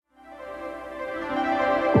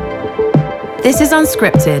This is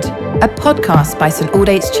Unscripted, a podcast by St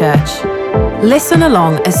Aldate's Church. Listen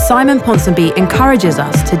along as Simon Ponsonby encourages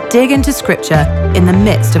us to dig into Scripture in the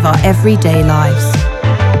midst of our everyday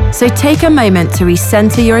lives. So take a moment to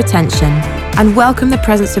recenter your attention and welcome the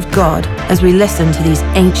presence of God as we listen to these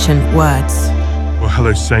ancient words. Well,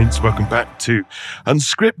 hello, saints. Welcome back to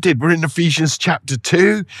Unscripted. We're in Ephesians chapter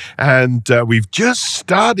 2, and we've just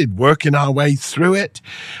started working our way through it.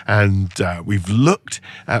 And we've looked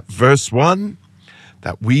at verse 1,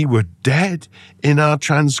 that we were dead in our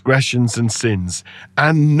transgressions and sins.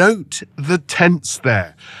 And note the tense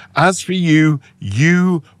there. As for you,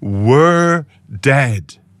 you were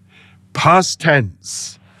dead. Past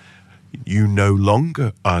tense. You no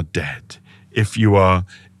longer are dead if you are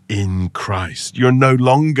in Christ. You're no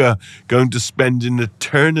longer going to spend an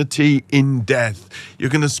eternity in death. You're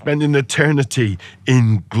going to spend an eternity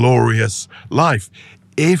in glorious life,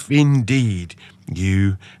 if indeed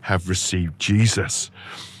you have received Jesus.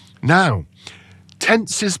 Now,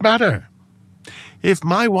 tenses matter. If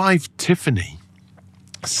my wife Tiffany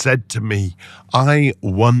said to me, "I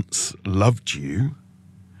once loved you,"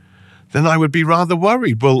 then I would be rather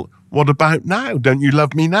worried. Well, what about now? Don't you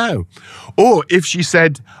love me now? Or if she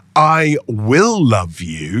said, "I will love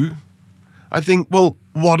you," I think, well,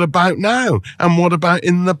 what about now? And what about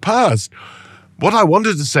in the past? What I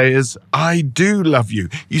wanted to say is, I do love you.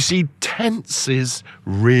 You see, tenses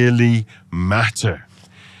really matter.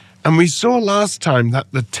 And we saw last time that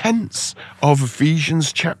the tense of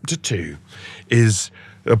Ephesians chapter 2 is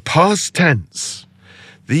a past tense.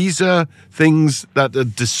 These are things that are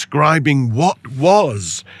describing what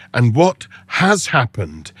was and what has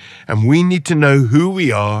happened. And we need to know who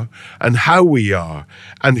we are and how we are.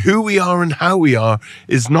 And who we are and how we are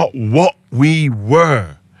is not what we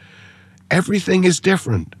were. Everything is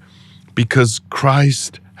different because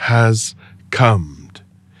Christ has come.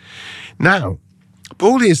 Now,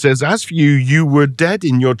 Paul here says, as for you, you were dead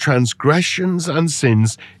in your transgressions and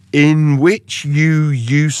sins in which you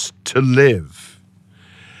used to live.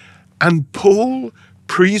 And Paul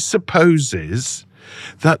presupposes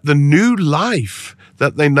that the new life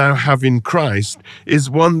that they now have in Christ is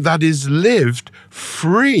one that is lived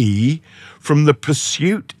free from the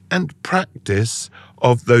pursuit and practice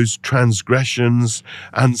of those transgressions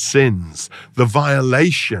and sins, the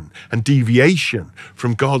violation and deviation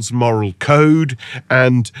from God's moral code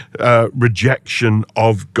and rejection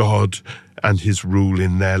of God and his rule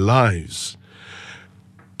in their lives.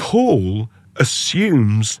 Paul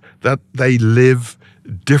assumes that they live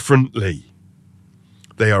differently.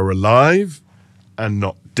 They are alive and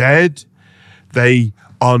not dead. They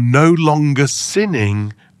are no longer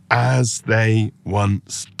sinning as they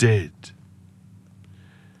once did.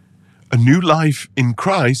 A new life in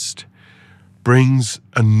Christ brings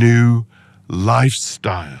a new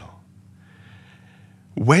lifestyle.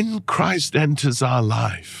 When Christ enters our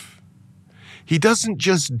life, he doesn't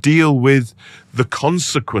just deal with the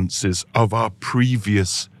consequences of our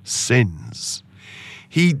previous sins.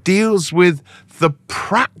 He deals with the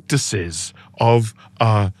practices of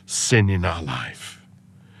our sin in our life.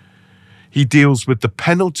 He deals with the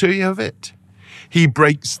penalty of it. He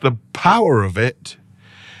breaks the power of it.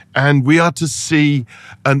 And we are to see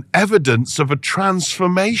an evidence of a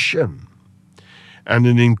transformation and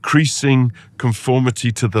an increasing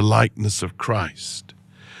conformity to the likeness of Christ,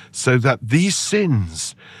 so that these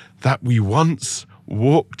sins that we once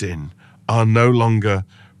walked in are no longer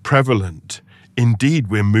prevalent. Indeed,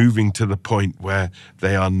 we're moving to the point where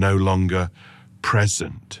they are no longer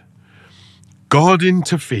present. God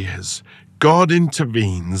interferes. God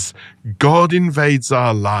intervenes, God invades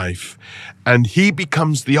our life, and he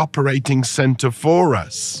becomes the operating center for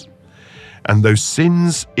us. And those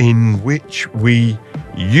sins in which we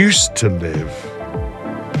used to live,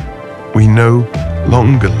 we no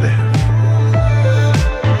longer live.